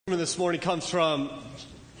This morning comes from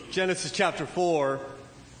Genesis chapter 4.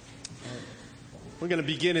 We're going to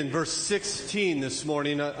begin in verse 16 this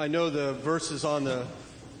morning. I know the verses on the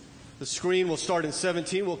screen will start in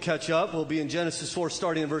 17. We'll catch up. We'll be in Genesis 4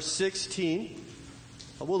 starting in verse 16.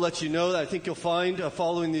 We'll let you know that I think you'll find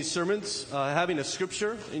following these sermons having a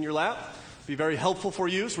scripture in your lap be very helpful for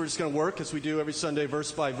you. So we're just going to work as we do every Sunday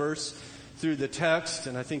verse by verse through the text,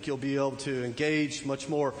 and I think you'll be able to engage much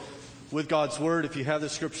more with God's Word if you have the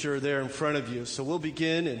Scripture there in front of you. So we'll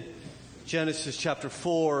begin in Genesis chapter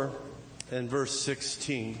 4 and verse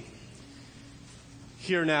 16.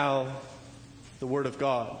 Hear now the Word of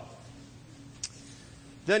God.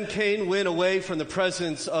 Then Cain went away from the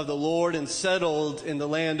presence of the Lord and settled in the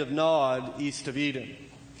land of Nod, east of Eden.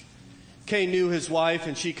 Cain knew his wife,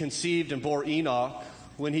 and she conceived and bore Enoch.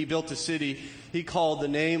 When he built a city, he called the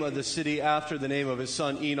name of the city after the name of his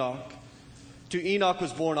son Enoch. To Enoch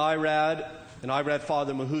was born Irad, and Irad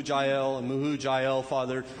fathered Mehujael, and Mehujael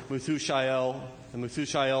fathered Methushael, and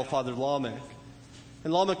Methushael fathered Lamech.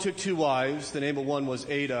 And Lamech took two wives. The name of one was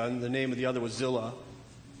Ada, and the name of the other was Zillah.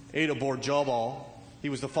 Ada bore Jabal. He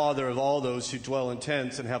was the father of all those who dwell in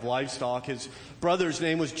tents and have livestock. His brother's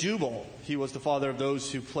name was Jubal. He was the father of those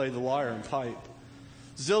who play the lyre and pipe.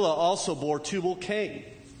 Zillah also bore Tubal-Cain.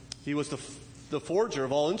 He was the forger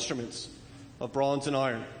of all instruments of bronze and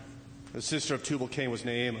iron. The sister of Tubal-Cain was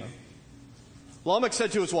Naamah. Lamech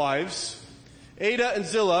said to his wives, Ada and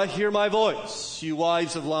Zillah, hear my voice, you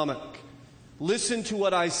wives of Lamech. Listen to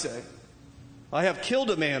what I say. I have killed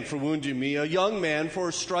a man for wounding me, a young man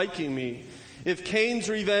for striking me. If Cain's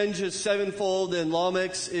revenge is sevenfold, then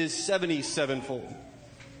Lamech's is 77-fold.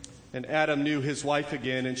 And Adam knew his wife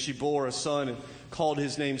again, and she bore a son and called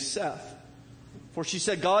his name Seth. For she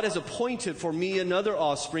said, God has appointed for me another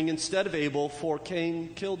offspring instead of Abel, for Cain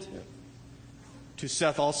killed him. To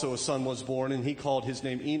Seth also a son was born, and he called his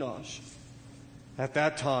name Enosh. At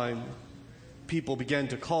that time, people began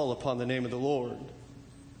to call upon the name of the Lord.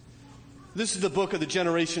 This is the book of the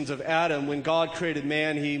generations of Adam. When God created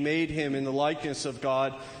man, he made him in the likeness of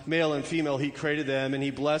God. Male and female, he created them, and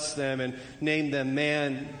he blessed them and named them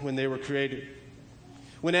man when they were created.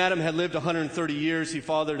 When Adam had lived 130 years, he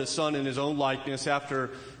fathered a son in his own likeness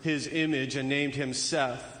after his image and named him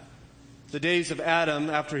Seth. The days of Adam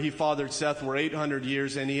after he fathered Seth were 800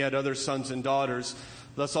 years, and he had other sons and daughters.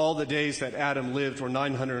 Thus all the days that Adam lived were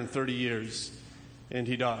 930 years, and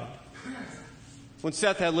he died. When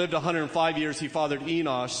Seth had lived 105 years, he fathered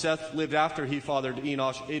Enosh. Seth lived after he fathered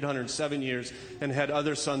Enosh 807 years, and had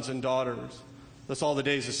other sons and daughters. Thus all the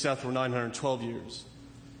days of Seth were 912 years,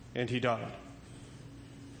 and he died.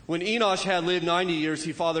 When Enosh had lived 90 years,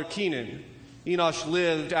 he fathered Kenan. Enosh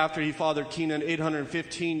lived after he fathered Kenan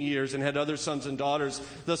 815 years and had other sons and daughters.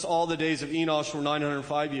 Thus all the days of Enosh were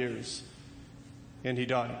 905 years, and he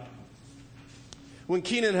died. When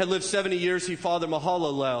Kenan had lived 70 years, he fathered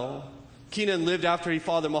Mahalalel. Kenan lived after he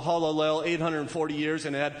fathered Mahalalel 840 years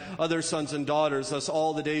and had other sons and daughters. Thus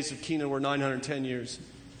all the days of Kenan were 910 years,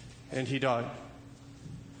 and he died.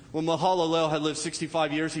 When Mahalalel had lived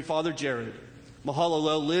 65 years, he fathered Jared.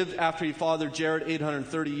 Mahalalel lived after he fathered Jared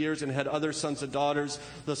 830 years and had other sons and daughters.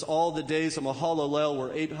 Thus all the days of Mahalalel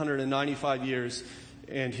were 895 years,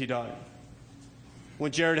 and he died.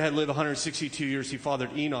 When Jared had lived 162 years, he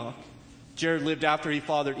fathered Enoch. Jared lived after he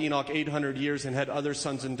fathered Enoch 800 years and had other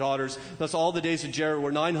sons and daughters. Thus all the days of Jared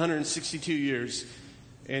were 962 years,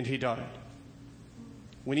 and he died.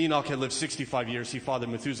 When Enoch had lived 65 years, he fathered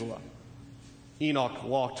Methuselah. Enoch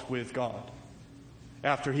walked with God.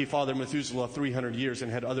 After he fathered Methuselah 300 years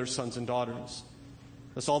and had other sons and daughters.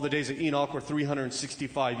 Thus all the days of Enoch were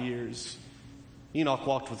 365 years. Enoch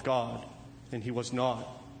walked with God, and he was not,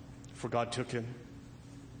 for God took him.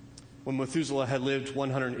 When Methuselah had lived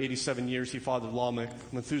 187 years, he fathered Lamech.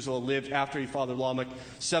 Methuselah lived after he fathered Lamech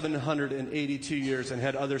 782 years and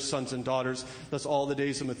had other sons and daughters. Thus all the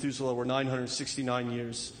days of Methuselah were 969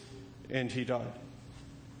 years, and he died.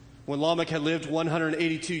 When Lamech had lived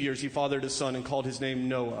 182 years, he fathered a son and called his name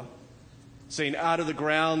Noah, saying, out of the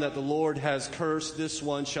ground that the Lord has cursed, this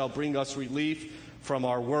one shall bring us relief from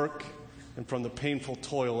our work and from the painful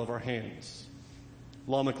toil of our hands.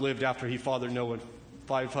 Lamech lived after he fathered Noah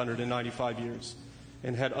 595 years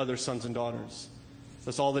and had other sons and daughters.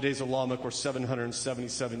 Thus all the days of Lamech were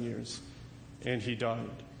 777 years, and he died.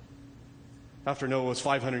 After Noah was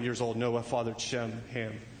 500 years old, Noah fathered Shem,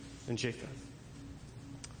 Ham, and Japheth.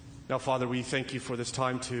 Now, Father, we thank you for this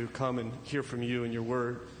time to come and hear from you and your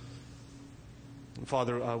word. And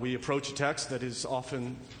Father, we approach a text that is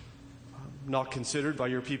often not considered by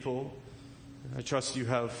your people. I trust you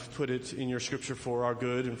have put it in your scripture for our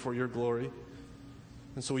good and for your glory.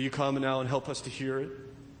 And so will you come now and help us to hear it?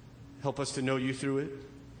 Help us to know you through it,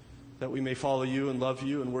 that we may follow you and love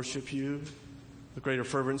you and worship you with greater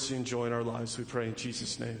fervency and joy in our lives, we pray in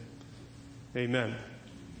Jesus' name. Amen.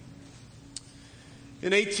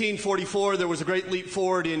 In 1844, there was a great leap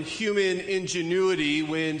forward in human ingenuity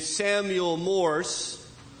when Samuel Morse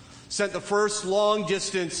sent the first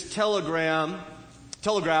long-distance telegraph,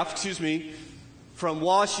 from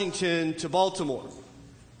Washington to Baltimore.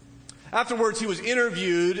 Afterwards, he was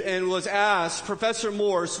interviewed and was asked, Professor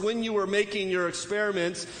Morse, when you were making your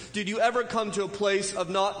experiments, did you ever come to a place of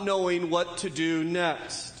not knowing what to do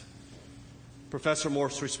next? Professor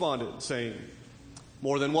Morse responded, saying,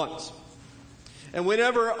 more than once. And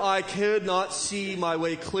whenever I could not see my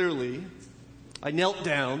way clearly, I knelt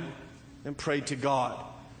down and prayed to God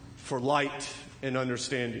for light and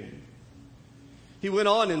understanding. He went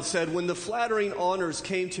on and said, when the flattering honors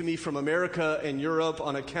came to me from America and Europe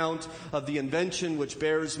on account of the invention which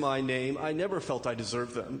bears my name, I never felt I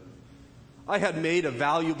deserved them. I had made a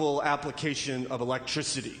valuable application of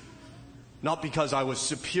electricity, not because I was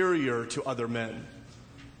superior to other men,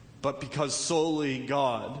 but because solely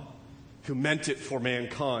God, who meant it for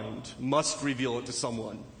mankind, must reveal it to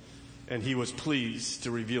someone, and he was pleased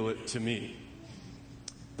to reveal it to me.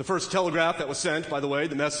 The first telegraph that was sent, by the way,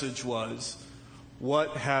 the message was,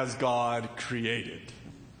 what has God created?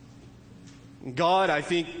 God, I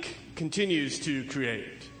think, continues to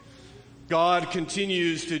create. God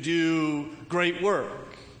continues to do great work.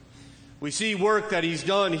 We see work that he's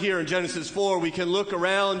done here in Genesis 4. We can look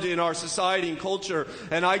around in our society and culture,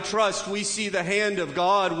 and I trust we see the hand of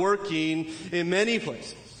God working in many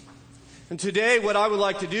places. And today, what I would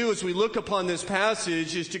like to do as we look upon this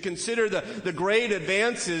passage is to consider the great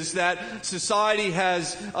advances that society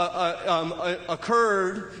has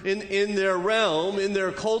occurred in their realm, in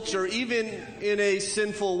their culture, even in a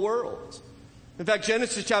sinful world. In fact,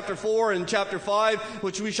 Genesis chapter 4 and chapter 5,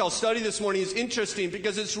 which we shall study this morning, is interesting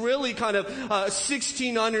because it's really kind of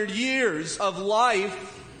 1,600 years of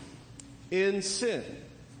life in sin.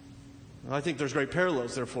 I think there's great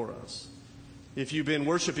parallels there for us. If you've been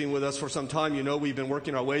worshiping with us for some time, you know we've been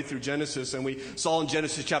working our way through Genesis, and we saw in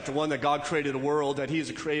Genesis chapter 1 that God created a world, that he is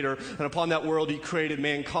a creator, and upon that world he created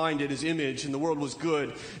mankind in his image, and the world was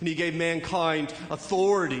good, and he gave mankind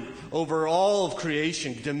authority over all of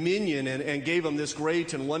creation, dominion, and gave them this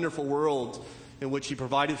great and wonderful world in which he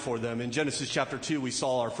provided for them. In Genesis chapter 2, we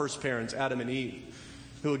saw our first parents, Adam and Eve,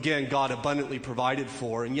 who again God abundantly provided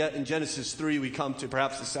for, and yet in Genesis 3 we come to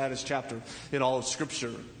perhaps the saddest chapter in all of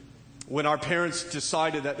Scripture, when our parents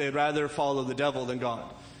decided that they'd rather follow the devil than God.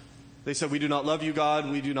 They said, we do not love you, God,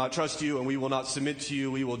 we do not trust you, and we will not submit to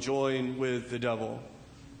you, we will join with the devil.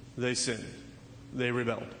 They sinned. They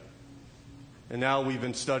rebelled. And now we've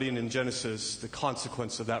been studying in Genesis the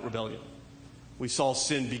consequence of that rebellion. We saw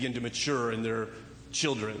sin begin to mature in their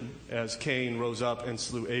children as Cain rose up and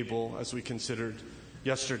slew Abel, as we considered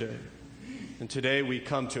yesterday. And today we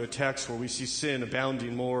come to a text where we see sin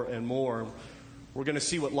abounding more and more. We're going to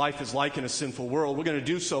see what life is like in a sinful world. We're going to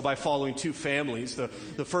do so by following two families. The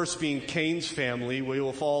first being Cain's family. We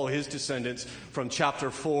will follow his descendants from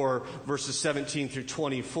chapter 4, verses 17 through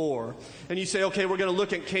 24. And you say, okay, we're going to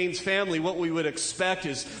look at Cain's family. What we would expect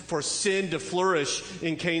is for sin to flourish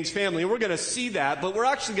in Cain's family. And we're going to see that, but we're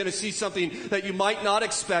actually going to see something that you might not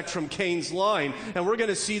expect from Cain's line. And we're going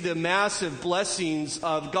to see the massive blessings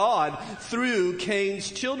of God through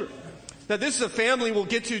Cain's children. Now, this is a family we'll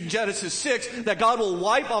get to in Genesis 6 that God will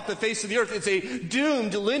wipe off the face of the earth. It's a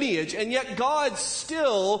doomed lineage, and yet God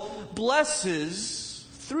still blesses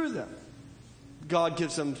through them. God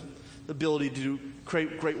gives them the ability to do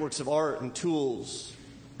great works of art and tools,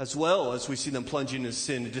 as well as we see them plunging into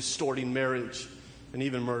sin, distorting marriage, and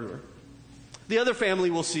even murder. The other family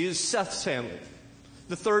we'll see is Seth's family,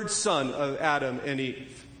 the third son of Adam and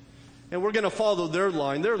Eve. And we're going to follow their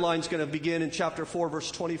line. Their line's going to begin in chapter 4,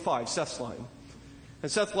 verse 25, Seth's line.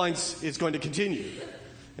 And Seth's line is going to continue.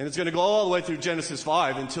 And it's going to go all the way through Genesis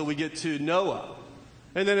 5 until we get to Noah.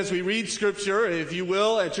 And then as we read Scripture, if you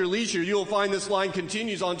will, at your leisure, you will find this line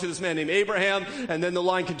continues on to this man named Abraham, and then the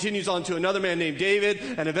line continues on to another man named David,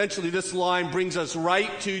 and eventually this line brings us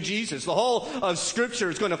right to Jesus. The whole of Scripture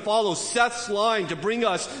is going to follow Seth's line to bring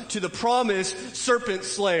us to the promised serpent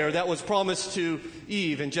slayer that was promised to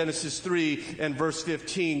Eve in Genesis 3 and verse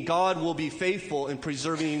 15. God will be faithful in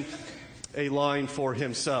preserving a line for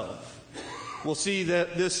himself. We'll see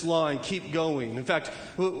that this line keep going. In fact,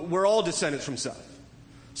 we're all descendants from Seth.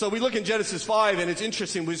 So we look in Genesis 5, and it's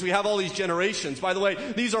interesting because we have all these generations. By the way,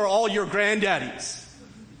 these are all your granddaddies.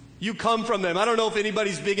 You come from them. I don't know if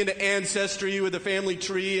anybody's big into ancestry with the family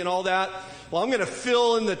tree and all that. Well, I'm going to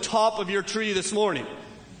fill in the top of your tree this morning.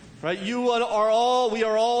 Right? We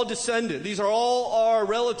are all descended. These are all our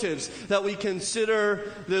relatives that we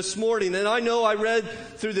consider this morning. And I know I read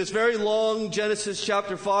through this very long Genesis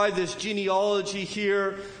chapter 5, this genealogy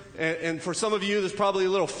here. And for some of you, there's probably a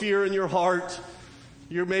little fear in your heart.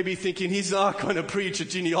 You're maybe thinking, he's not going to preach a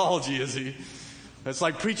genealogy, is he? It's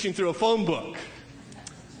like preaching through a phone book.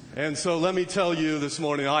 And so let me tell you this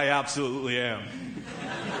morning, I absolutely am.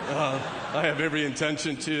 I have every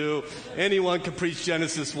intention to. Anyone can preach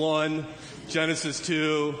Genesis 1, Genesis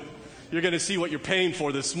 2. You're going to see what you're paying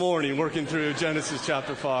for this morning working through Genesis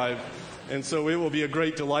chapter 5. And so it will be a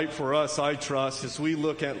great delight for us, I trust, as we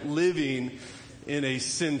look at living in a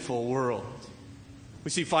sinful world.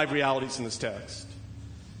 We see 5 realities in this text.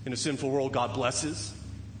 In a sinful world, God blesses,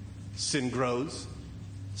 sin grows,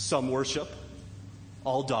 some worship,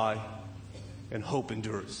 all die, and hope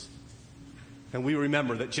endures. And we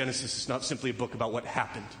remember that Genesis is not simply a book about what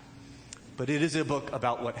happened, but it is a book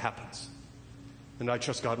about what happens. And I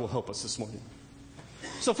trust God will help us this morning.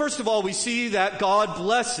 So first of all, we see that God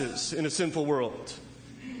blesses in a sinful world.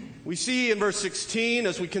 We see in verse 16,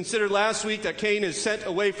 as we considered last week, that Cain is sent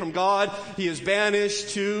away from God. He is banished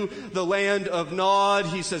to the land of Nod.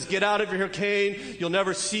 He says, get out of here, Cain. You'll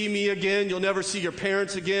never see me again. You'll never see your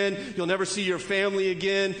parents again. You'll never see your family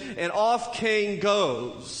again. And off Cain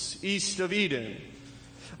goes east of Eden.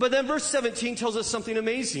 But then verse 17 tells us something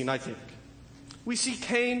amazing, I think. We see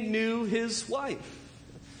Cain knew his wife.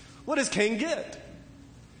 What does Cain get?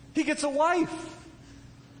 He gets a wife.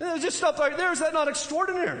 Just stop right there. Is that not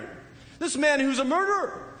extraordinary? This man who's a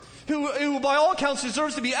murderer, who by all accounts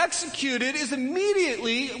deserves to be executed, is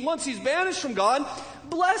immediately, once he's banished from God,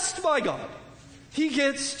 blessed by God. He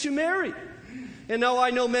gets to marry. And now I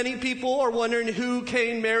know many people are wondering who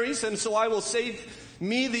Cain marries, and so I will save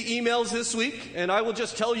me the emails this week, and I will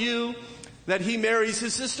just tell you that he marries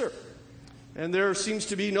his sister. And there seems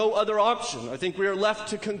to be no other option. I think we are left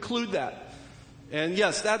to conclude that. And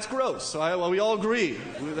yes, that's gross. We all agree.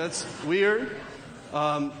 That's weird.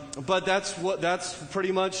 But that's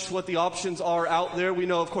pretty much what the options are out there. We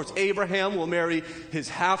know, of course, Abraham will marry his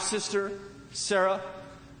half-sister, Sarah.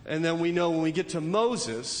 And then we know when we get to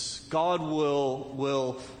Moses, God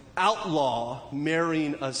will outlaw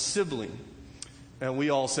marrying a sibling. And we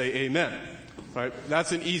all say amen. Right?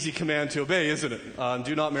 That's an easy command to obey, isn't it?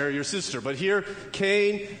 Do not marry your sister. But here,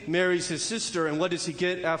 Cain marries his sister, and what does he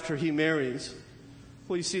get after he marries?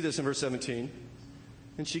 Well, you see this in verse 17.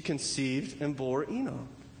 And she conceived and bore Enoch.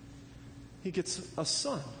 He gets a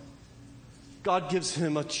son. God gives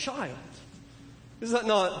him a child. Is that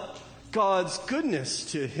not God's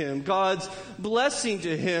goodness to him, God's blessing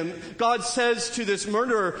to him? God says to this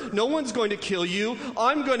murderer, no one's going to kill you.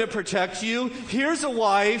 I'm going to protect you. Here's a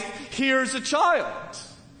wife. Here's a child.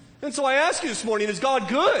 And so I ask you this morning, is God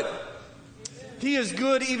good? He is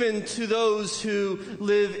good even to those who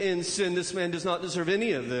live in sin. This man does not deserve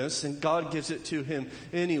any of this, and God gives it to him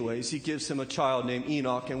anyways. He gives him a child named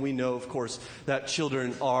Enoch, and we know, of course, that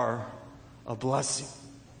children are a blessing.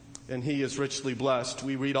 And he is richly blessed.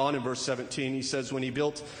 We read on in verse 17. He says, when he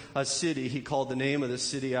built a city, he called the name of the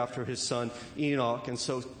city after his son Enoch. And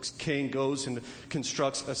so Cain goes and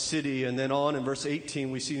constructs a city. And then on in verse 18,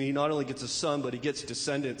 we see he not only gets a son, but he gets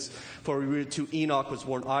descendants. For we read, to Enoch was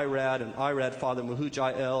born Irad, and Irad fathered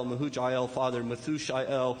Mehujael. Mehujael fathered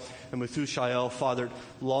Methushael, and Methushael fathered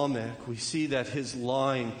Lamech. We see that his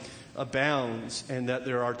line abounds, and that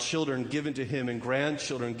there are children given to him and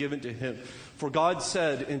grandchildren given to him. For God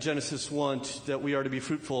said in Genesis 1 that we are to be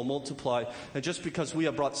fruitful and multiply. And just because we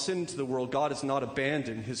have brought sin into the world, God has not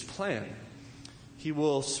abandoned his plan. He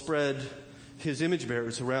will spread his image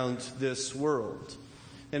bearers around this world.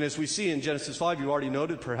 And as we see in Genesis 5, you already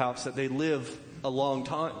noted perhaps that they live a long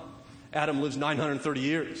time. Adam lives 930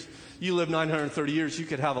 years. You live 930 years, you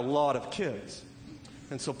could have a lot of kids.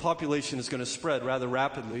 And so population is going to spread rather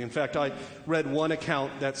rapidly. In fact, I read one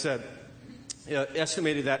account that said,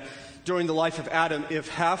 estimated that during the life of Adam, if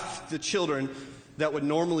half the children that would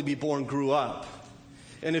normally be born grew up,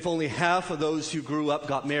 and if only half of those who grew up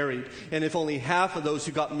got married, and if only half of those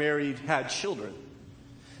who got married had children,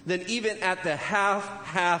 then even at the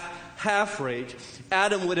half rate,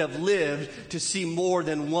 Adam would have lived to see more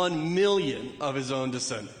than 1 million of his own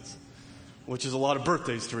descendants, which is a lot of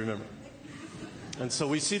birthdays to remember. And so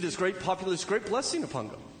we see this great populace, great blessing upon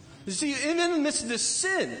them. You see, even in the midst of this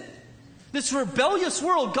sin, this rebellious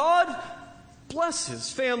world, God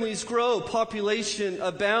blesses. Families grow, population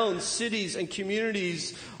abounds, cities and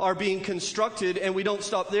communities are being constructed, and we don't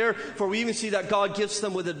stop there, for we even see that God gifts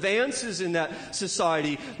them with advances in that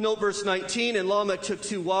society. Note verse 19, and Lamech took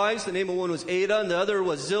 2 wives. The name of one was Ada, and the other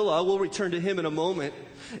was Zillah. We'll return to him in a moment.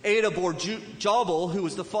 Ada bore Jabal, who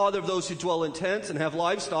was the father of those who dwell in tents and have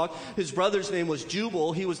livestock. His brother's name was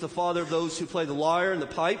Jubal. He was the father of those who play the lyre and the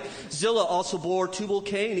pipe. Zillah also bore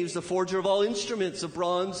Tubal-Cain. He was the forger of all instruments of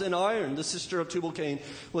bronze and iron. The sister of Tubal-Cain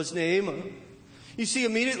was Naamah. You see,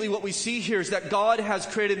 immediately what we see here is that God has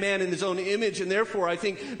created man in his own image, and therefore I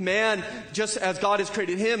think man, just as God has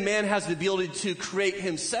created him, man has the ability to create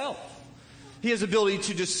himself. He has the ability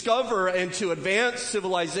to discover and to advance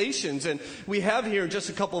civilizations. And we have here in just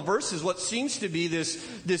a couple of verses what seems to be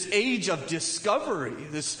this age of discovery,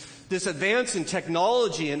 this advance in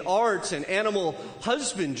technology and arts and animal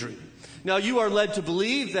husbandry. Now, you are led to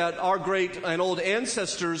believe that our great and old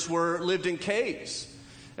ancestors lived in caves.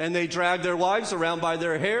 And they dragged their wives around by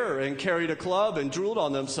their hair and carried a club and drooled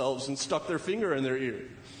on themselves and stuck their finger in their ear.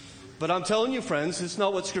 But I'm telling you, friends, it's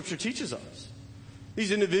not what Scripture teaches us.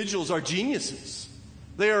 These individuals are geniuses.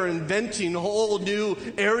 They are inventing whole new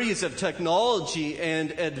areas of technology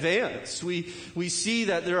and advance. We see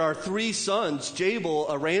that there are 3 sons, Jabal,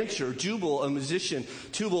 a rancher, Jubal, a musician,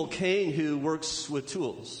 Tubal-Cain, who works with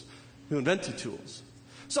tools, who invented tools.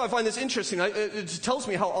 So I find this interesting. It tells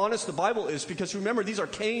me how honest the Bible is, because remember, these are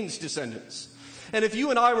Cain's descendants. And if you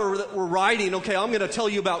and I were writing, okay, I'm going to tell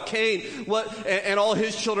you about Cain and all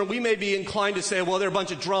his children, we may be inclined to say, well, they're a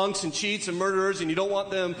bunch of drunks and cheats and murderers, and you don't want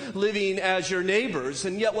them living as your neighbors.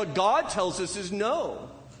 And yet what God tells us is no.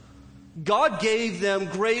 God gave them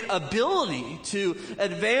great ability to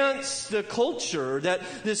advance the culture, that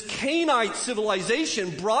this Cainite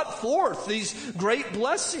civilization brought forth these great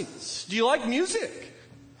blessings. Do you like music?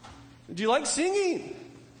 Do you like singing?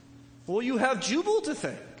 Well, you have Jubal to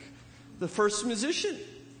thank, the first musician.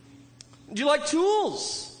 Do you like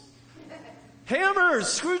tools? Hammers,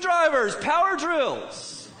 screwdrivers, power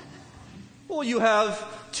drills. Well, you have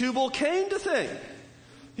Tubal-Cain to thank.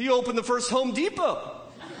 He opened the first Home Depot.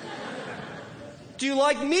 Do you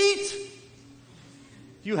like meat?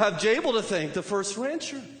 You have Jabal to thank, the first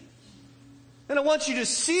rancher. And I want you to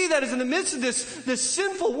see that as in the midst of this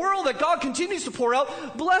sinful world that God continues to pour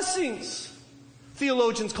out blessings.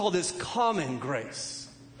 Theologians call this common grace.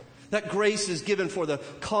 That grace is given for the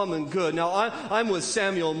common good. Now, I'm with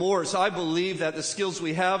Samuel Morse. I believe that the skills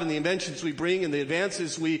we have and the inventions we bring and the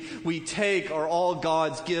advances we take are all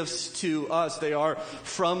God's gifts to us. They are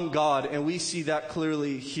from God, and we see that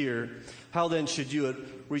clearly here. How then should you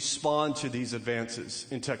respond to these advances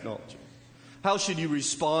in technology? How should you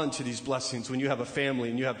respond to these blessings when you have a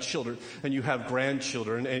family and you have children and you have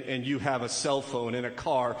grandchildren and you have a cell phone and a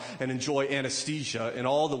car and enjoy anesthesia and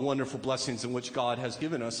all the wonderful blessings in which God has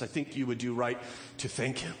given us? I think you would do right to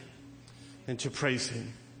thank Him and to praise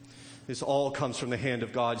Him. This all comes from the hand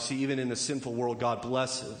of God. See, even in the sinful world, God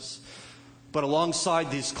blesses. But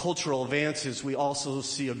alongside these cultural advances, we also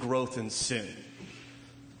see a growth in sin.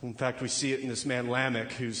 In fact, we see it in this man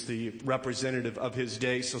Lamech, who's the representative of his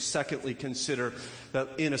day. So secondly, consider that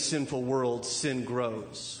in a sinful world, sin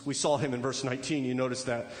grows. We saw him in verse 19. You notice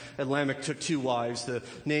that. And Lamech took 2 wives. The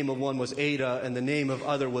name of one was Ada, and the name of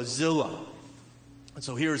other was Zillah. And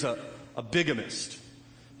so here's a bigamist.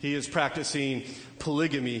 He is practicing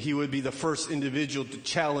polygamy. He would be the first individual to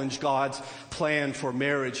challenge God's plan for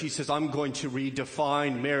marriage. He says, I'm going to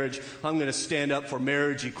redefine marriage. I'm going to stand up for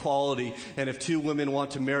marriage equality. And if 2 women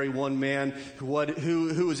want to marry one man,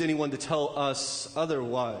 who is anyone to tell us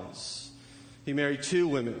otherwise? He married 2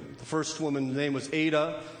 women. The first woman's name was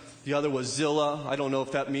Ada. The other was Zillah. I don't know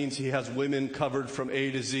if that means he has women covered from A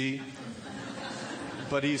to Z.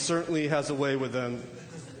 But he certainly has a way with them.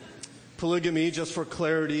 Polygamy, just for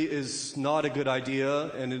clarity, is not a good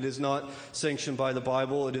idea, and it is not sanctioned by the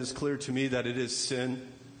Bible. It is clear to me that it is sin.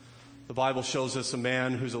 The Bible shows us a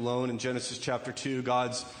man who's alone in Genesis chapter 2.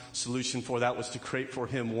 God's solution for that was to create for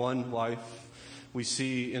him one wife. We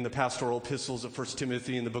see in the pastoral epistles of 1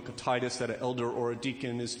 Timothy and the book of Titus that an elder or a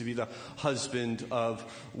deacon is to be the husband of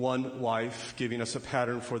one wife, giving us a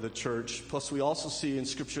pattern for the church. Plus, we also see in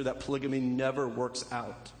Scripture that polygamy never works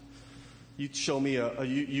out. You'd show me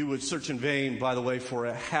you would search in vain, by the way, for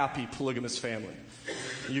a happy polygamous family.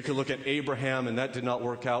 You could look at Abraham, and that did not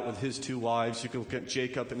work out with his 2 wives. You could look at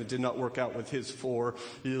Jacob, and it did not work out with his 4.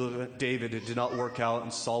 You look at David, it did not work out.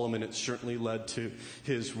 And Solomon, it certainly led to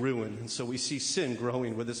his ruin. And so we see sin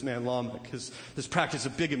growing with this man Lamech, this practice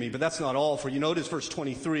of bigamy. But that's not all. For you notice verse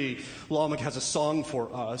 23, Lamech has a song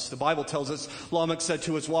for us. The Bible tells us, Lamech said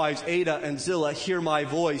to his wives, Ada and Zillah, hear my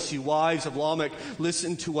voice. You wives of Lamech,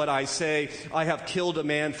 listen to what I say. I have killed a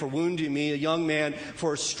man for wounding me, a young man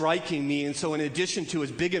for striking me. And so in addition to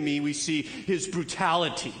his bigamy, we see his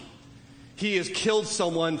brutality. He has killed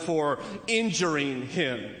someone for injuring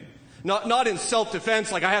him. Not in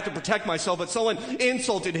self-defense, like I have to protect myself, but someone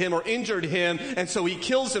insulted him or injured him, and so he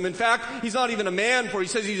kills him. In fact, he's not even a man, for he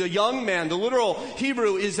says he's a young man. The literal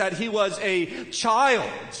Hebrew is that he was a child.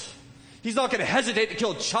 He's not going to hesitate to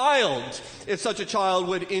kill a child if such a child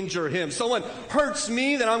would injure him. Someone hurts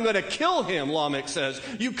me, then I'm going to kill him, Lamech says.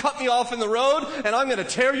 You cut me off in the road, and I'm going to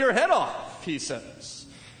tear your head off, he says.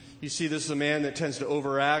 You see, this is a man that tends to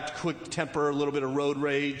overact, quick temper, a little bit of road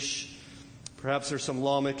rage. Perhaps there's some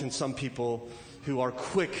Lamech in some people who are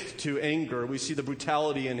quick to anger. We see the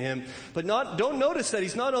brutality in him. But don't notice that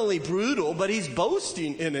he's not only brutal, but he's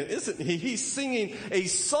boasting in it, isn't he? He's singing a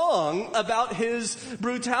song about his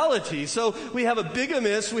brutality. So we have a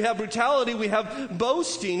bigamist, we have brutality, we have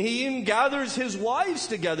boasting. He even gathers his wives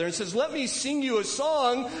together and says, let me sing you a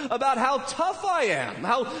song about how tough I am,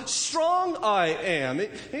 how strong I am.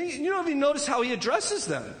 You don't even notice how he addresses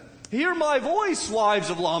them. Hear my voice, wives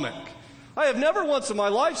of Lamech. I have never once in my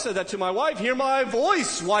life said that to my wife. Hear my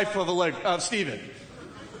voice, wife of Stephen.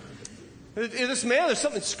 This man, there's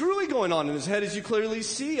something screwy going on in his head, as you clearly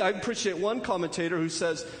see. I appreciate one commentator who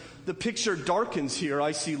says, the picture darkens here.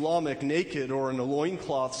 I see Lamech naked or in a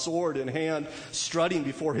loincloth, sword in hand, strutting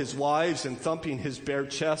before his wives and thumping his bare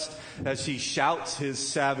chest as he shouts his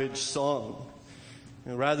savage song.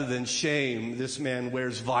 And rather than shame, this man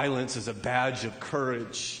wears violence as a badge of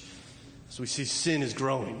courage. So we see sin is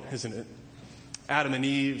growing, isn't it? Adam and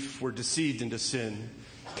Eve were deceived into sin.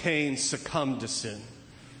 Cain succumbed to sin.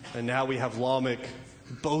 And now we have Lamech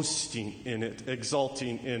boasting in it,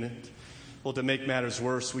 exulting in it. Well, to make matters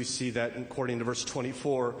worse, we see that according to verse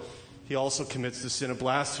 24, he also commits the sin of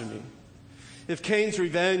blasphemy. If Cain's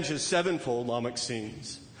revenge is sevenfold, Lamech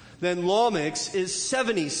sings, then Lamech's is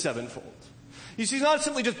 77-fold. You see, he's not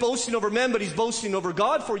simply just boasting over men, but he's boasting over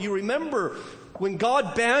God. For you remember, when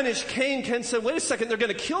God banished Cain, Cain said, wait a second, they're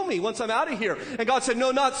going to kill me once I'm out of here. And God said,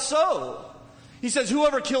 no, not so. He says,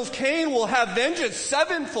 whoever kills Cain will have vengeance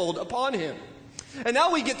sevenfold upon him. And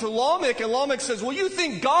now we get to Lamech, and Lamech says, well, you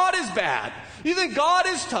think God is bad. You think God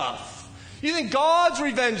is tough. You think God's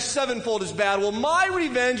revenge sevenfold is bad. Well, my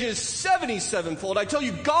revenge is 77-fold. I tell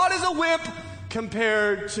you, God is a whip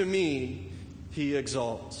compared to me, he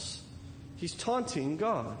exalts. He's taunting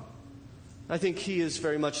God. I think he is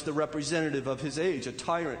very much the representative of his age, a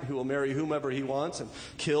tyrant who will marry whomever he wants and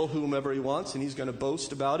kill whomever he wants, and he's going to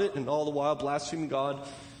boast about it and all the while blaspheme God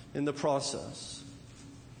in the process.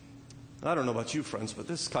 I don't know about you, friends, but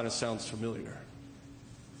this kind of sounds familiar.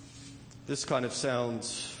 This kind of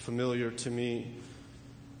sounds familiar to me.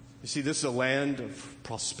 You see, this is a land of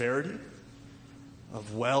prosperity,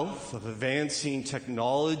 of wealth, of advancing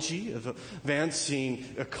technology, of advancing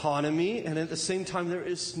economy, and at the same time there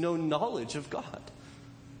is no knowledge of God.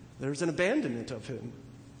 There's an abandonment of him.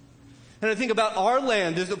 And I think about our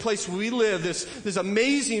land, this is the place where we live, this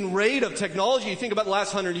amazing rate of technology. You think about the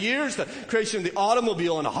last 100 years, the creation of the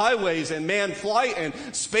automobile and highways and manned flight and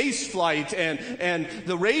space flight and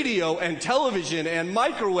the radio and television and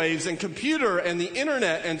microwaves and computer and the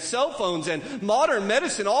internet and cell phones and modern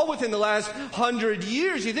medicine, all within the last 100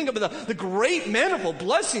 years. You think about the great manifold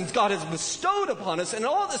blessings God has bestowed upon us, and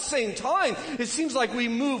all at the same time, it seems like we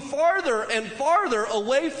move farther and farther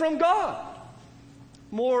away from God.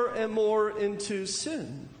 More and more into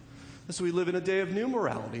sin. As we live in a day of new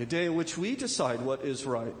morality, a day in which we decide what is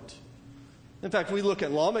right. In fact, we look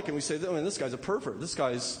at Lamech and we say, oh, man, this guy's a pervert.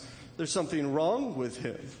 There's something wrong with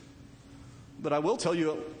him. But I will tell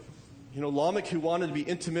you, Lamech, who wanted to be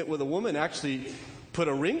intimate with a woman, actually put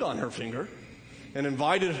a ring on her finger and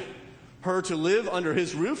invited her to live under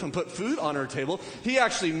his roof and put food on her table. He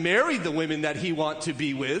actually married the women that he wanted to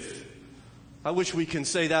be with. I wish we can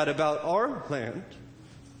say that about our land.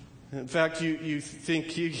 In fact, you think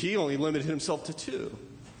he only limited himself to 2.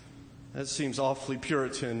 That seems awfully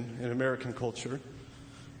Puritan in American culture.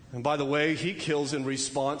 And by the way, he kills in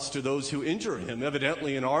response to those who injure him.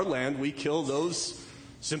 Evidently, in our land, we kill those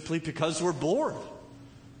simply because we're bored,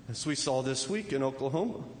 as we saw this week in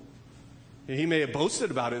Oklahoma. He may have boasted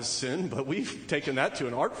about his sin, but we've taken that to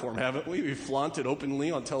an art form, haven't we? We've flaunted openly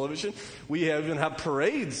on television. We even have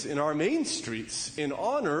parades in our main streets in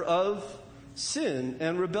honor of sin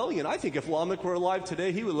and rebellion. I think if Lamech were alive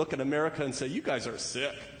today, he would look at America and say, you guys are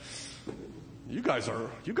sick. You guys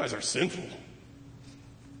are sinful.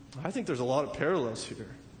 I think there's a lot of parallels here.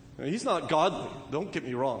 He's not godly, don't get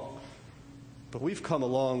me wrong. But we've come a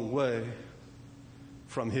long way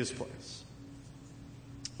from his place.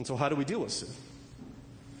 And so how do we deal with sin?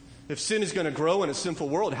 If sin is going to grow in a sinful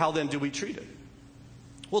world, how then do we treat it?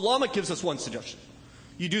 Well, Lamech gives us one suggestion.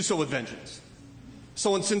 You do so with vengeance.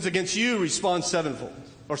 Someone sins against you, respond 7-fold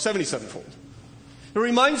or 77-fold. It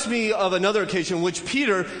reminds me of another occasion in which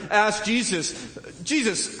Peter asked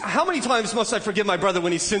Jesus, how many times must I forgive my brother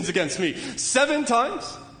when he sins against me? 7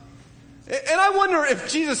 times? And I wonder if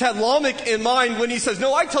Jesus had Lamech in mind when he says,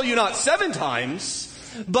 no, I tell you not 7 times,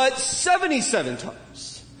 but 77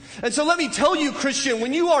 times. And so let me tell you, Christian,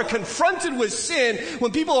 when you are confronted with sin,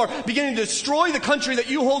 when people are beginning to destroy the country that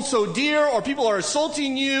you hold so dear, or people are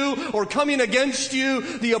assaulting you or coming against you,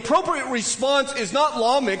 the appropriate response is not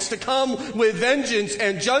Lamech's to come with vengeance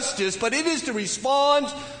and justice, but it is to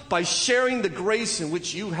respond by sharing the grace in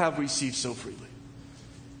which you have received so freely.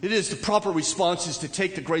 It is the proper response is to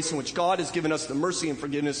take the grace in which God has given us, the mercy and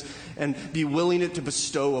forgiveness, and be willing to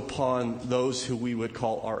bestow upon those who we would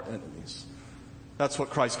call our enemies. That's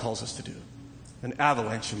what Christ calls us to do. An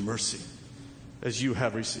avalanche of mercy, as you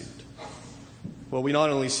have received. Well, we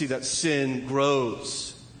not only see that sin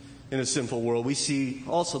grows in a sinful world, we see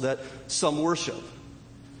also that some worship.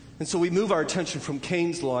 And so we move our attention from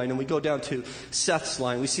Cain's line and we go down to Seth's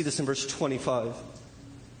line. We see this in verse 25.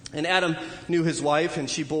 And Adam knew his wife, and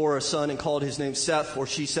she bore a son and called his name Seth, for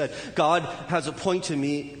she said, God has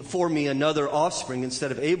appointed for me another offspring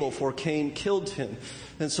instead of Abel, for Cain killed him.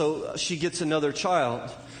 And so she gets another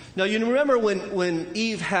child. Now you remember when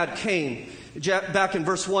Eve had Cain, back in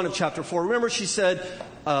verse 1 of chapter 4, remember she said,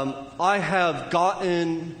 I have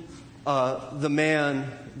gotten the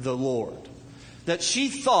man, the Lord. That she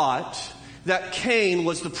thought that Cain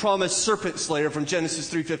was the promised serpent slayer from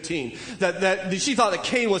Genesis 3:15. That she thought that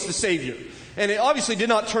Cain was the Savior. And it obviously did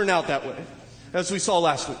not turn out that way, as we saw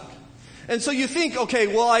last week. And so you think, okay,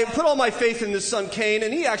 well, I put all my faith in this son Cain,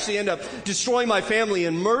 and he actually ended up destroying my family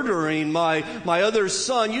and murdering my other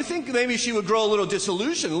son. You think maybe she would grow a little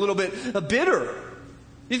disillusioned, a little bit bitter.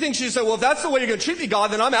 You think she'd say, well, if that's the way you're going to treat me, God,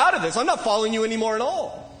 then I'm out of this. I'm not following you anymore at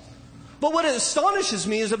all. But what astonishes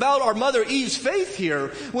me is about our mother Eve's faith here,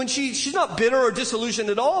 when she's not bitter or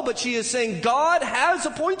disillusioned at all, but she is saying, God has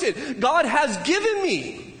appointed, God has given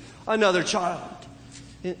me another child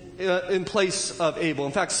in place of Abel.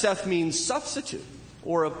 In fact, Seth means substitute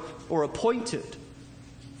or appointed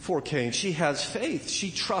for Cain. She has faith.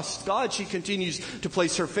 She trusts God. She continues to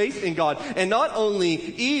place her faith in God. And not only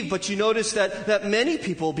Eve, but you notice that many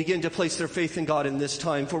people begin to place their faith in God in this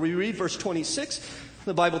time. For we read verse 26,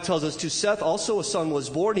 the Bible tells us, to Seth also a son was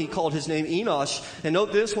born. He called his name Enosh. And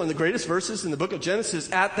note this, one of the greatest verses in the book of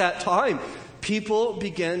Genesis. At that time, people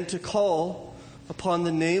began to call upon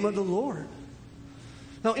the name of the Lord.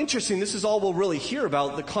 Now, interesting, this is all we'll really hear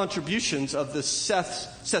about, the contributions of the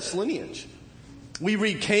Seth's lineage. We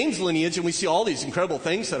read Cain's lineage and we see all these incredible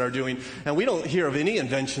things that are doing, and we don't hear of any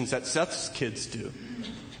inventions that Seth's kids do.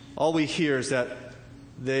 All we hear is that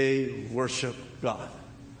they worship God.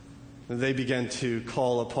 They began to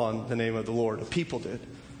call upon the name of the Lord. The people did.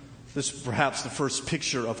 This is perhaps the first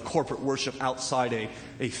picture of corporate worship outside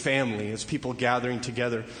a family, as people gathering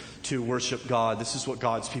together to worship God. This is what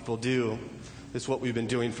God's people do. It's what we've been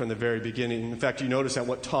doing from the very beginning. In fact, you notice at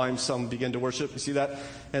what time some begin to worship. You see that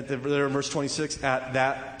there in verse 26? At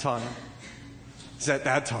that time. It's at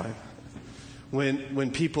that time.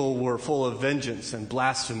 When people were full of vengeance and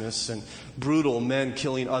blasphemous and brutal, men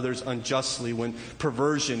killing others unjustly, when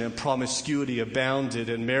perversion and promiscuity abounded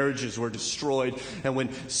and marriages were destroyed, and when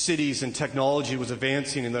cities and technology was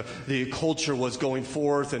advancing and the culture was going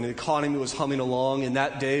forth and the economy was humming along, in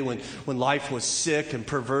that day when life was sick and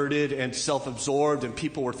perverted and self-absorbed and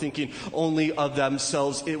people were thinking only of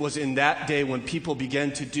themselves, it was in that day when people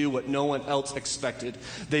began to do what no one else expected.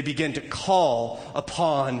 They began to call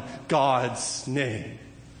upon God's name.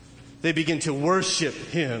 They begin to worship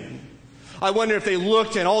Him. I wonder if they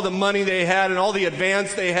looked at all the money they had and all the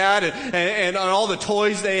advance they had and all the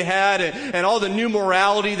toys they had and all the new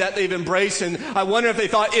morality that they've embraced, and I wonder if they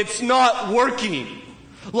thought, it's not working.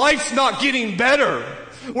 Life's not getting better.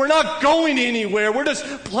 We're not going anywhere. We're just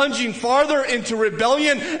plunging farther into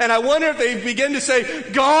rebellion, and I wonder if they begin to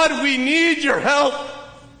say, God, we need your help.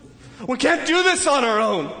 We can't do this on our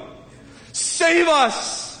own. Save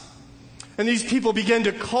us. And these people began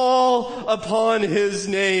to call upon His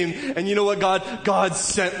name. And you know what? God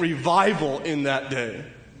sent revival in that day.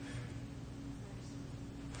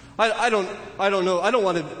 I don't know. I don't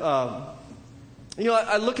want to.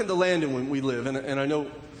 I look at the land in which we live, and I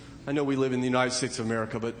know we live in the United States of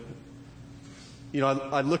America, but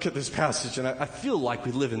I look at this passage and I feel like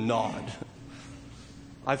we live in Nod.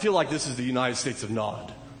 I feel like this is the United States of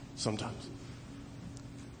Nod sometimes.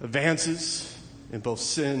 Advances in both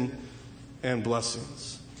sin and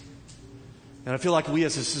blessings. And I feel like we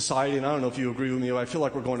as a society, and I don't know if you agree with me, but I feel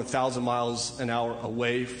like we're going 1,000 miles an hour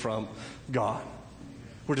away from God.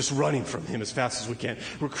 We're just running from him as fast as we can.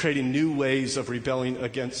 We're creating new ways of rebelling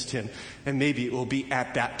against him. And maybe it will be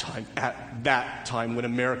at that time when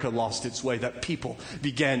America lost its way, that people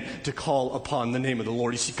began to call upon the name of the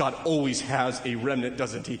Lord. You see, God always has a remnant,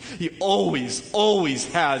 doesn't he? He always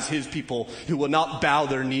has his people who will not bow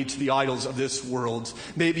their knee to the idols of this world.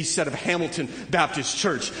 Maybe said of Hamilton Baptist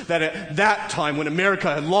Church, that at that time when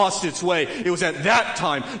America had lost its way, it was at that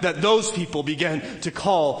time that those people began to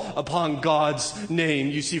call upon God's name.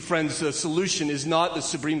 You see, friends, the solution is not the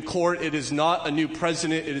Supreme Court. It is not a new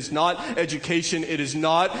president. It is not education. It is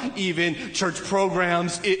not even church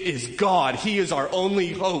programs. It is God. He is our only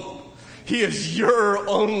hope. He is your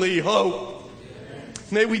only hope.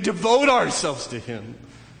 May we devote ourselves to him.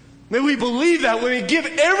 May we believe that when we give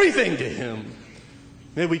everything to him.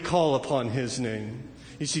 May we call upon his name.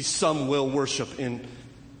 You see, some will worship in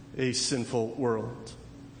a sinful world.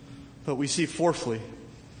 But we see, fourthly,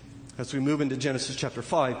 as we move into Genesis chapter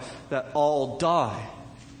 5, that all die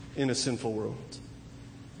in a sinful world.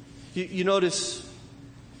 You notice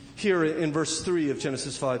here in verse 3 of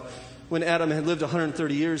Genesis 5, when Adam had lived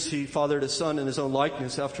 130 years, he fathered a son in his own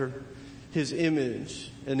likeness after his image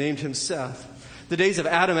and named him Seth. The days of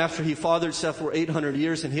Adam after he fathered Seth were 800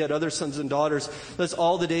 years, and he had other sons and daughters. Thus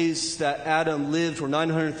all the days that Adam lived were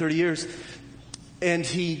 930 years, and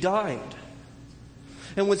he died.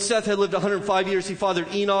 And when Seth had lived 105 years, he fathered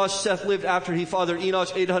Enosh. Seth lived after he fathered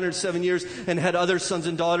Enosh 807 years and had other sons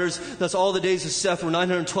and daughters. Thus all the days of Seth were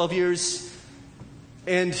 912 years,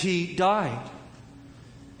 and he died.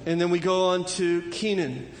 And then we go on to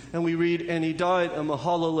Kenan, and we read, and he died in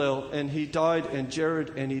Mahalalel, and he died in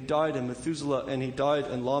Jared, and he died in Methuselah, and he died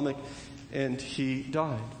in Lamech, and he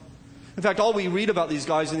died. In fact, all we read about these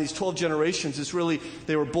guys in these 12 generations is really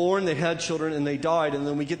they were born, they had children, and they died. And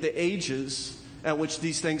then we get the ages at which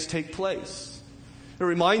these things take place. It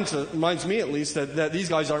reminds me at least that these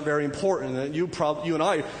guys aren't very important, that you and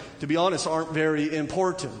I, to be honest, aren't very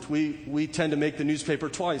important. We tend to make the newspaper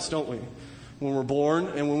twice, don't we? When we're born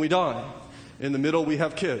and when we die. In the middle, we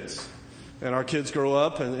have kids. And our kids grow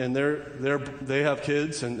up and they have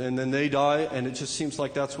kids and then they die, and it just seems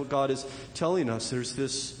like that's what God is telling us. There's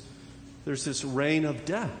this reign of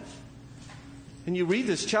death. And you read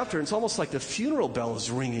this chapter, and it's almost like the funeral bell is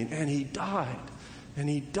ringing, and he died, and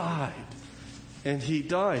he died, and he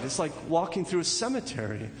died. It's like walking through a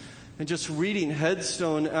cemetery and just reading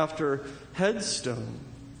headstone after headstone.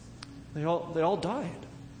 They all died.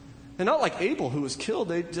 And not like Abel, who was killed.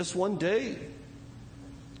 They just one day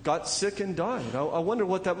got sick and died. I wonder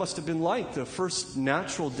what that must have been like, the first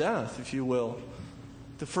natural death, if you will.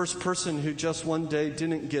 The first person who just one day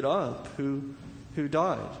didn't get up, who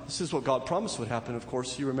died. This is what God promised would happen, of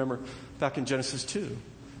course. You remember back in Genesis 2.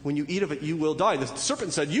 When you eat of it, you will die. The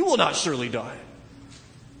serpent said, you will not surely die.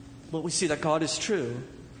 But we see that God is true.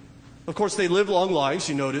 Of course, they live long lives,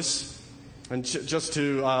 you notice. And just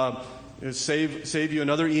to save you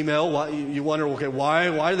another email, you wonder, okay,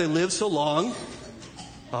 why do they live so long?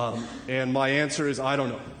 And my answer is, I don't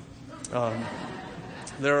know.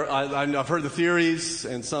 I've heard the theories,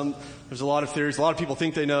 and there's a lot of theories. A lot of people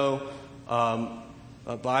think they know.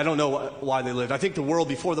 But I don't know why they lived. I think the world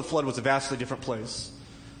before the flood was a vastly different place.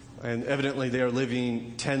 And evidently they are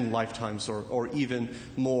living 10 lifetimes or even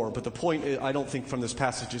more. But the point, I don't think from this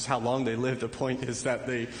passage, is how long they lived. The point is that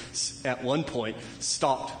they, at one point,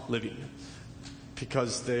 stopped living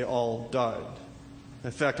because they all died.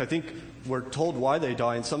 In fact, I think we're told why they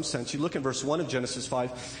die in some sense. You look in verse 1 of Genesis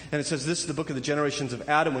 5, and it says, this is the book of the generations of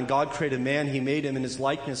Adam. When God created man, he made him in his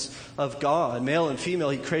likeness of God. Male and female,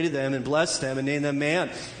 he created them and blessed them and named them man.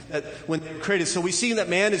 When they were created. So we see that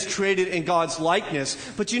man is created in God's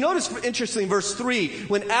likeness. But you notice, interestingly, verse 3,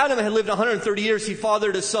 when Adam had lived 130 years, he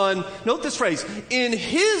fathered a son, note this phrase, in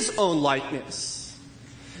his own likeness.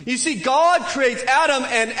 You see, God creates Adam,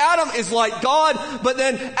 and Adam is like God, but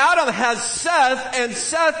then Adam has Seth, and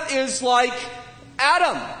Seth is like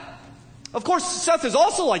Adam. Of course, Seth is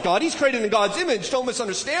also like God. He's created in God's image. Don't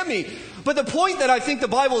misunderstand me. But the point that I think the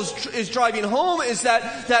Bible is driving home is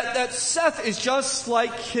that Seth is just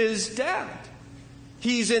like his dad.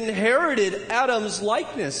 He's inherited Adam's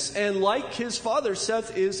likeness, and like his father,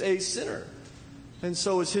 Seth is a sinner. And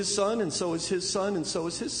so is his son, and so is his son, and so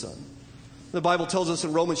is his son. The Bible tells us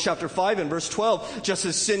in Romans chapter 5 and verse 12, just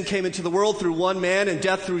as sin came into the world through one man and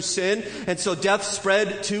death through sin, and so death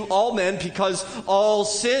spread to all men because all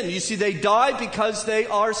sin. You see, they die because they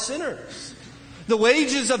are sinners. The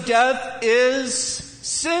wages of death is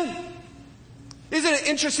sin. Isn't it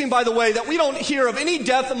interesting, by the way, that we don't hear of any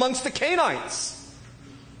death amongst the Canaanites?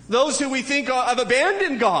 Those who we think have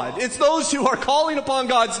abandoned God. It's those who are calling upon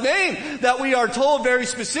God's name that we are told very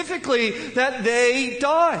specifically that they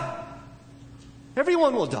die.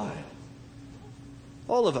 Everyone will die.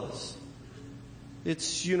 All of us.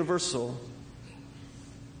 It's universal.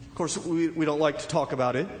 Of course, we don't like to talk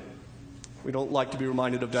about it. We don't like to be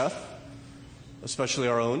reminded of death, especially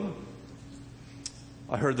our own.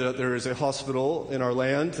 I heard that there is a hospital in our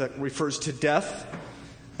land that refers to death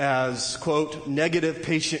as, quote, negative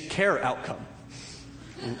patient care outcome.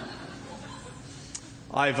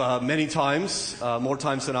 I've many times, more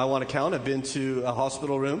times than I want to count, I've been to a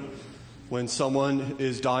hospital room when someone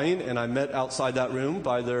is dying, and I'm met outside that room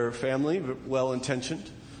by their family, well-intentioned,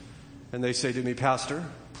 and they say to me, Pastor,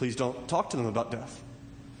 please don't talk to them about death.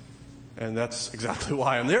 And that's exactly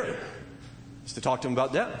why I'm there, is to talk to them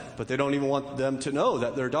about death. But they don't even want them to know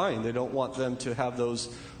that they're dying. They don't want them to have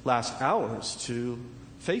those last hours to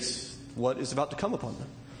face what is about to come upon them.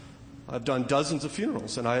 I've done dozens of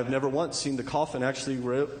funerals, and I have never once seen the coffin actually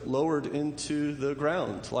lowered into the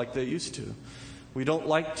ground like they used to. We don't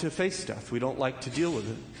like to face death. We don't like to deal with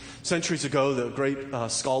it. Centuries ago, the great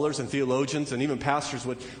scholars and theologians and even pastors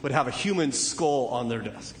would have a human skull on their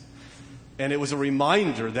desk. And it was a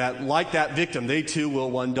reminder that, like that victim, they too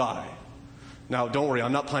will one die. Now, don't worry,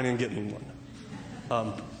 I'm not planning on getting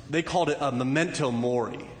one. They called it a memento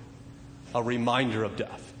mori, a reminder of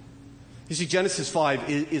death. You see, Genesis 5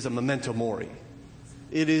 is a memento mori.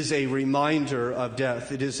 It is a reminder of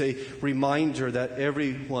death. It is a reminder that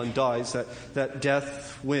everyone dies, that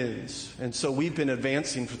death wins. And so we've been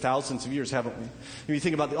advancing for thousands of years, haven't we? And you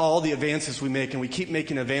think about all the advances we make, and we keep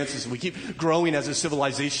making advances, and we keep growing as a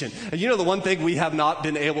civilization. And you know the one thing we have not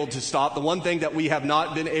been able to stop, the one thing that we have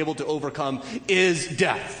not been able to overcome is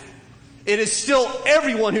death. It is still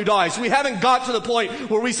everyone who dies. We haven't got to the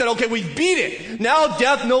point where we said, okay, we beat it. Now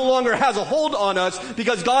death no longer has a hold on us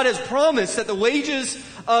because God has promised that the wages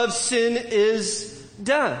of sin is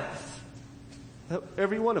death.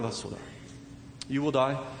 Every one of us will die. You will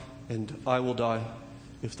die, and I will die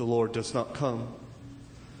if the Lord does not come.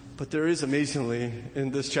 But there is amazingly,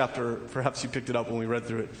 in this chapter, perhaps you picked it up when we read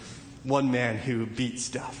through it, one man who beats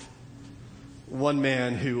death. One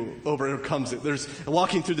man who overcomes it. There's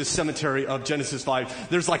walking through the cemetery of Genesis 5,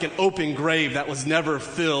 there's like an open grave that was never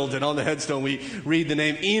filled, and on the headstone we read the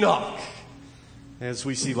name Enoch. As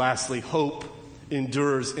we see lastly, hope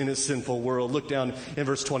endures in a sinful world. Look down in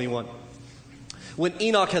verse 21. When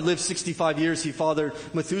Enoch had lived 65 years, he fathered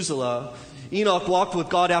Methuselah. Enoch walked with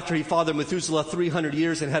God after he fathered Methuselah 300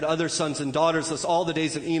 years and had other sons and daughters. Thus all the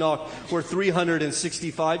days of Enoch were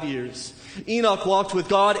 365 years. Enoch walked with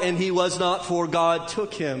God, and he was not, for God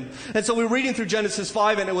took him. And so we're reading through Genesis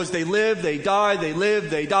 5, and it was they live, they die, they live,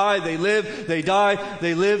 they die, they live, they die,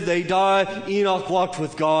 they live, they die. Enoch walked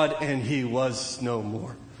with God, and he was no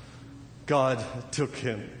more. God took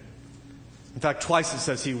him. In fact, twice it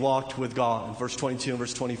says he walked with God. In verse 22 and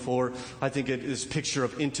verse 24, I think it is a picture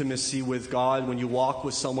of intimacy with God. When you walk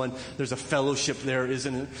with someone, there's a fellowship there,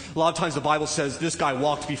 isn't it? A lot of times the Bible says this guy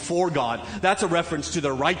walked before God. That's a reference to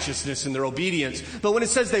their righteousness and their obedience. But when it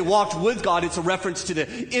says they walked with God, it's a reference to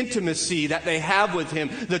the intimacy that they have with Him,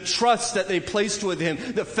 the trust that they placed with Him,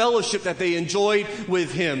 the fellowship that they enjoyed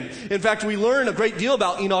with Him. In fact, we learn a great deal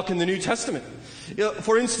about Enoch in the New Testament.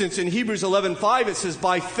 For instance, in Hebrews 11:5, it says,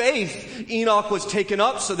 by faith Enoch was taken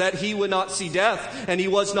up so that he would not see death, and he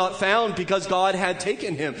was not found because God had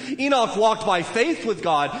taken him. Enoch walked by faith with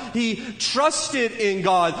God. He trusted in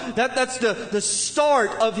God. That's the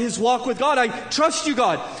start of his walk with God. I trust you,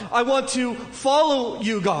 God. I want to follow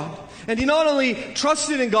you, God. And he not only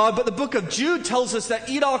trusted in God, but the book of Jude tells us that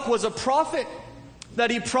Enoch was a prophet,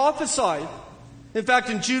 that he prophesied. In fact,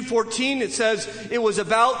 in Jude 14, it says it was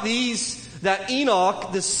about these that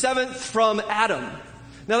Enoch, the seventh from Adam.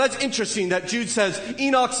 Now that's interesting that Jude says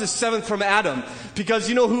Enoch's the seventh from Adam, because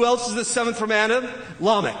you know who else is the seventh from Adam?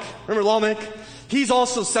 Lamech. Remember Lamech? He's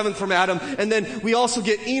also seventh from Adam. And then we also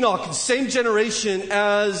get Enoch, the same generation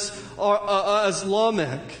as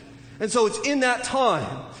Lamech. And so it's in that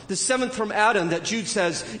time, the seventh from Adam, that Jude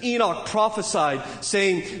says Enoch prophesied,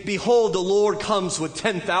 saying, behold, the Lord comes with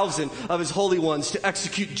 10,000 of his holy ones to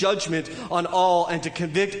execute judgment on all and to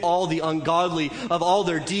convict all the ungodly of all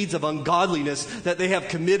their deeds of ungodliness that they have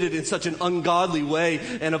committed in such an ungodly way,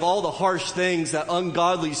 and of all the harsh things that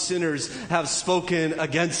ungodly sinners have spoken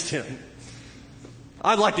against him.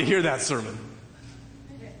 I'd like to hear that sermon.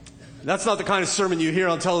 That's not the kind of sermon you hear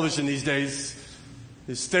on television these days.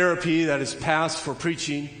 This therapy that is passed for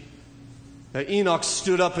preaching. That Enoch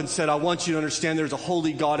stood up and said, I want you to understand there's a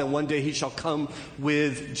holy God, and one day he shall come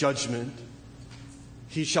with judgment.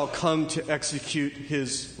 He shall come to execute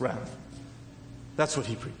his wrath. That's what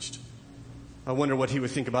he preached. I wonder what he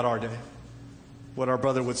would think about our day, what our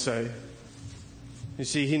brother would say. You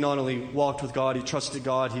see, he not only walked with God, he trusted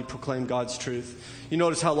God, he proclaimed God's truth. You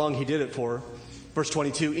notice how long he did it for. Verse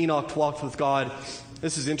 22, Enoch walked with God.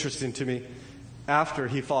 This is interesting to me. After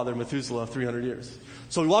he fathered Methuselah 300 years.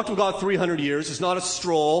 So he walked with God 300 years. It's not a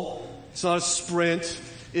stroll. It's not a sprint.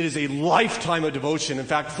 It is a lifetime of devotion. In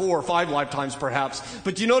fact, 4 or 5 lifetimes perhaps.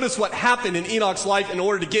 But do you notice what happened in Enoch's life in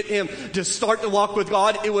order to get him to start to walk with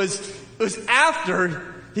God? It was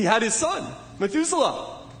after he had his son,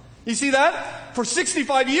 Methuselah. You see that? For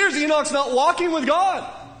 65 years, Enoch's not walking with God.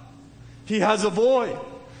 He has a boy.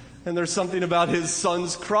 And there's something about his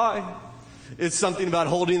son's cry. It's something about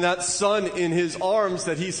holding that son in his arms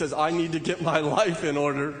that he says, I need to get my life in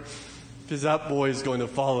order. Because that boy is going to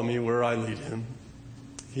follow me where I lead him.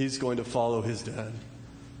 He's going to follow his dad.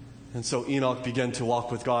 And so Enoch began to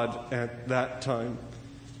walk with God at that time,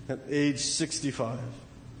 at age 65.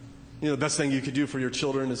 You know, the best thing you could do for your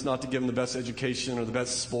children is not to give them the best education or the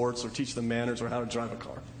best sports or teach them manners or how to drive a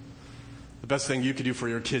car. The best thing you could do for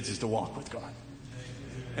your kids is to walk with God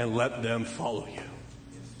and let them follow you.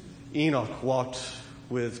 Enoch walked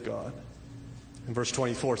with God. And verse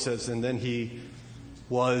 24 says, and then he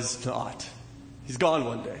was not. He's gone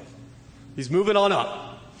one day. He's moving on up.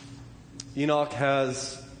 Enoch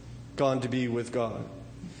has gone to be with God.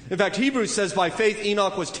 In fact, Hebrews says by faith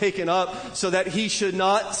Enoch was taken up so that he should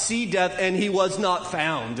not see death, and he was not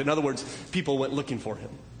found. In other words, people went looking for him.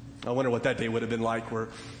 I wonder what that day would have been like, where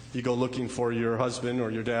you go looking for your husband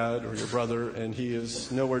or your dad or your brother, and he is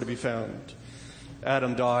nowhere to be found.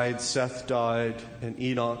 Adam died, Seth died, and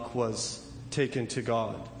Enoch was taken to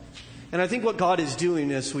God. And I think what God is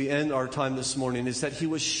doing as we end our time this morning is that he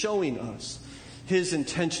was showing us his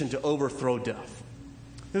intention to overthrow death.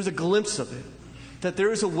 There's a glimpse of it, that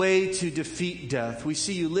there is a way to defeat death. We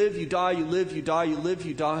see you live, you die, you live, you die, you live,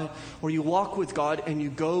 you die, or you walk with God and you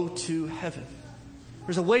go to heaven.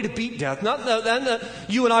 There's a way to beat death. Not that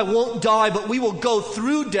you and I won't die, but we will go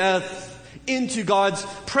through death into God's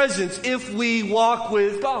presence if we walk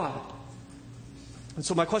with God. And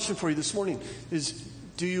so my question for you this morning is,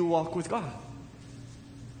 do you walk with God?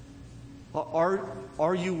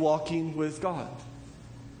 Are you walking with God?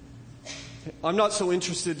 I'm not so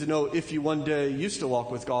interested to know if you one day used to walk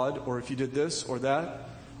with God or if you did this or that.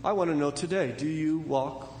 I want to know today, do you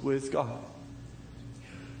walk with God?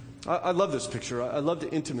 I love this picture. I love the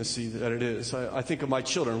intimacy that it is. I think of my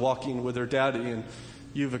children walking with their daddy, and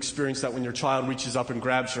you've experienced that when your child reaches up and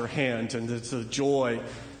grabs your hand, and it's a joy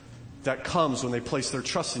that comes when they place their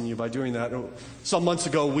trust in you by doing that. Some months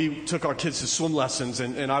ago, we took our kids to swim lessons,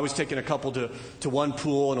 and I was taking a couple to one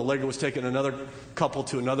pool, and Allegra was taking another couple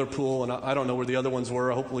to another pool, and I don't know where the other ones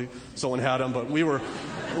were. Hopefully someone had them, but we were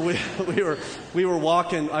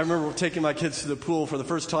walking. I remember taking my kids to the pool for the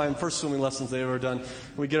first time, first swimming lessons they've ever done.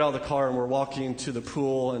 We get out of the car, and we're walking to the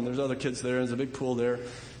pool, and there's other kids there, and there's a big pool there.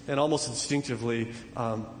 And almost instinctively,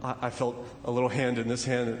 I felt a little hand in this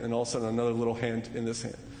hand, and all of a sudden another little hand in this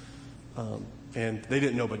hand. And they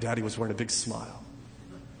didn't know, but Daddy was wearing a big smile.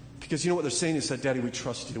 Because you know what they're saying is that, Daddy, we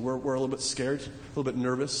trust you. We're a little bit scared, a little bit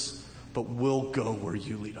nervous, but we'll go where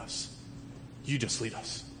you lead us. You just lead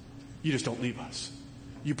us. You just don't leave us.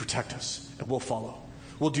 You protect us, and we'll follow.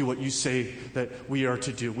 We'll do what you say that we are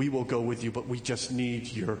to do. We will go with you, but we just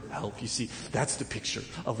need your help. You see, that's the picture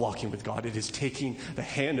of walking with God. It is taking the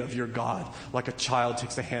hand of your God like a child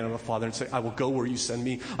takes the hand of a father and say, I will go where you send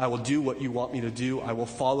me. I will do what you want me to do. I will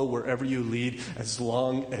follow wherever you lead as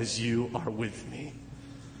long as you are with me.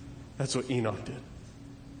 That's what Enoch did.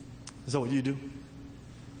 Is that what you do?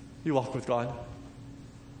 You walk with God.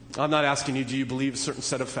 I'm not asking you, do you believe a certain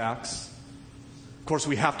set of facts? Of course,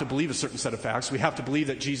 we have to believe a certain set of facts. We have to believe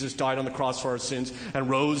that Jesus died on the cross for our sins and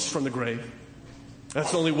rose from the grave.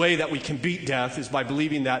 That's the only way that we can beat death, is by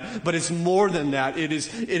believing that. But it's more than that. It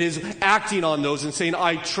is acting on those and saying,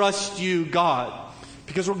 I trust you, God.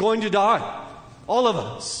 Because we're going to die. All of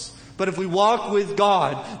us. But if we walk with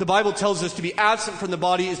God, the Bible tells us to be absent from the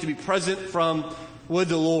body is to be present with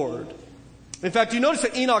the Lord. In fact, you notice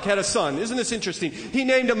that Enoch had a son. Isn't this interesting? He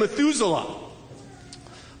named him Methuselah.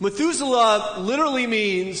 Methuselah literally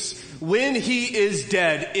means, when he is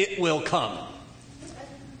dead, it will come.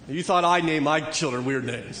 You thought I named my children weird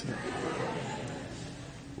names.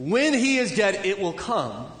 When he is dead, it will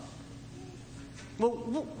come. Well,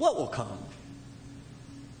 what will come?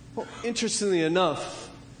 Well, interestingly enough,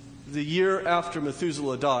 the year after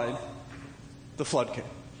Methuselah died, the flood came.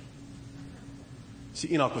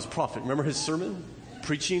 See, Enoch was a prophet. Remember his sermon?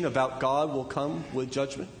 Preaching about God will come with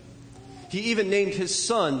judgment. He even named his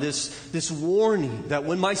son this warning that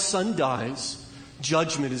when my son dies,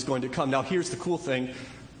 Judgment is going to come. Now, here's the cool thing.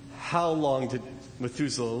 How long did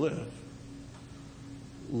Methuselah live?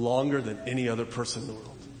 Longer than any other person in the world.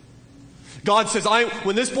 God says,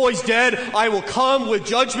 when this boy's dead, I will come with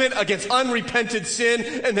judgment against unrepented sin,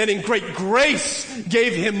 and then in great grace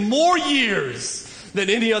gave him more years than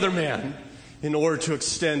any other man in order to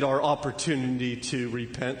extend our opportunity to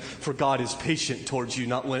repent. For God is patient towards you,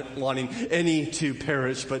 not wanting any to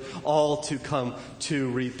perish, but all to come to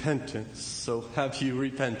repentance. So have you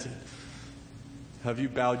repented? Have you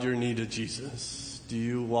bowed your knee to Jesus? Do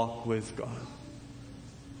you walk with God?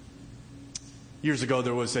 Years ago,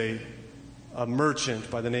 there was a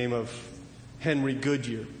merchant by the name of Henry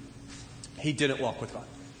Goodyear. He didn't walk with God.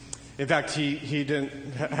 In fact, he didn't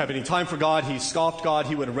have any time for God. He scoffed God.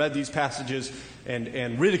 He would have read these passages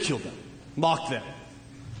and ridiculed them, mocked them.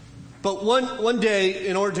 But one day,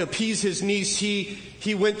 in order to appease his niece,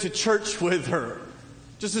 he went to church with her.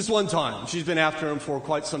 Just this one time. She's been after him for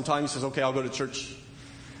quite some time. He says, okay, I'll go to church.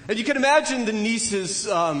 And you can imagine the niece's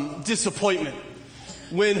disappointment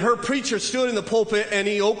when her preacher stood in the pulpit and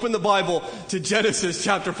he opened the Bible to Genesis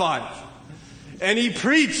chapter 5. And he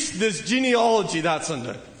preached this genealogy that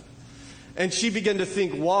Sunday. And she began to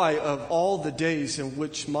think, why, of all the days in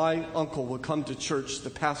which my uncle would come to church, the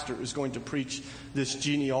pastor is going to preach this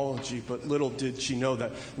genealogy. But little did she know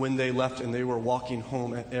that when they left and they were walking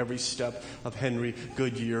home, at every step of Henry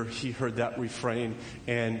Goodyear, he heard that refrain,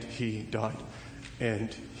 and he died,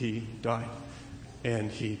 and he died, and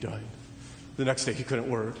he died. The next day he couldn't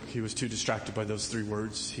work. He was too distracted by those three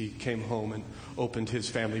words. He came home and opened his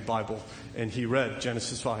family Bible, and he read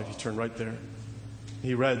Genesis 5. He turned right there.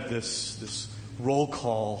 He read this roll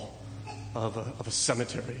call of a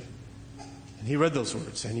cemetery. And he read those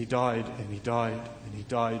words, and he died, and he died, and he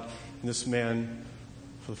died. And this man,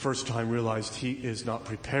 for the first time, realized he is not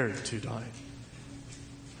prepared to die.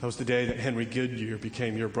 That was the day that Henry Goodyear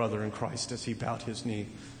became your brother in Christ as he bowed his knee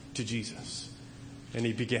to Jesus. And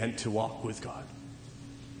he began to walk with God.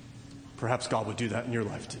 Perhaps God would do that in your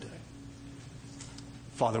life today.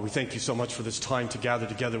 Father, we thank you so much for this time to gather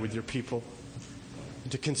together with your people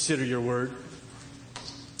and to consider your word.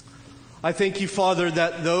 I thank you, Father,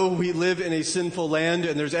 that though we live in a sinful land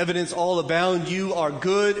and there's evidence all abound, you are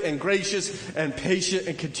good and gracious and patient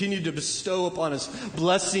and continue to bestow upon us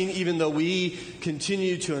blessing, even though we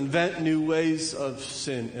continue to invent new ways of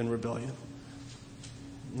sin and rebellion.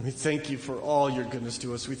 We thank you for all your goodness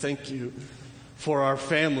to us. We thank you for our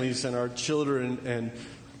families and our children and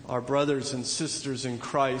our brothers and sisters in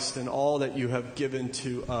Christ and all that you have given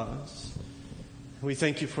to us. We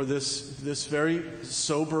thank you for this very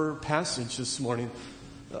sober passage this morning.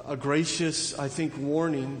 A gracious, I think,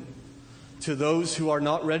 warning to those who are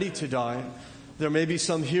not ready to die. There may be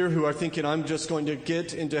some here who are thinking, I'm just going to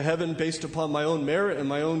get into heaven based upon my own merit and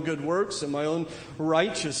my own good works and my own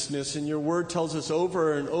righteousness. And your word tells us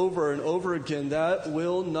over and over and over again that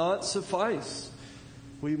will not suffice.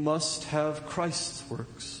 We must have Christ's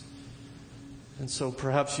works. And so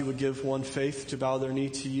perhaps you would give one faith to bow their knee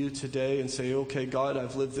to you today and say, okay, God,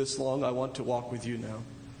 I've lived this long. I want to walk with you now.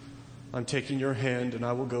 I'm taking your hand and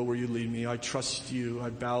I will go where you lead me. I trust you. I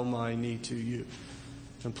bow my knee to you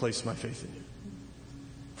and place my faith in you.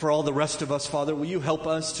 For all the rest of us, Father, will you help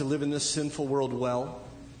us to live in this sinful world well?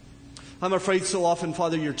 I'm afraid so often,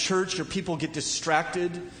 Father, your church, your people get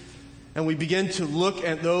distracted, and we begin to look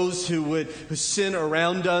at those who sin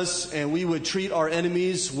around us, and we would treat our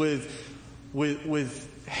enemies with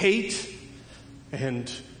hate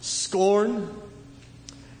and scorn.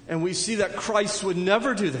 And we see that Christ would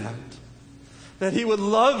never do that. That he would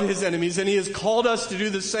love his enemies, and he has called us to do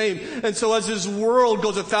the same. And so as this world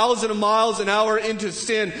goes 1,000 miles an hour into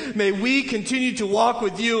sin, may we continue to walk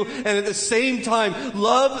with you and at the same time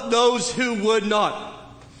love those who would not.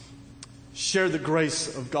 Share the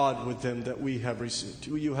grace of God with them that we have received.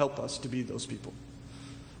 Will you help us to be those people?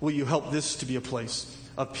 Will you help this to be a place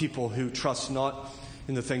of people who trust not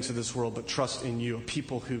in the things of this world, but trust in you, a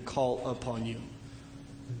people who call upon you?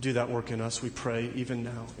 Do that work in us, we pray, even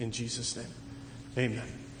now, in Jesus' name. Amen.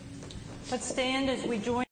 Let's stand as we join.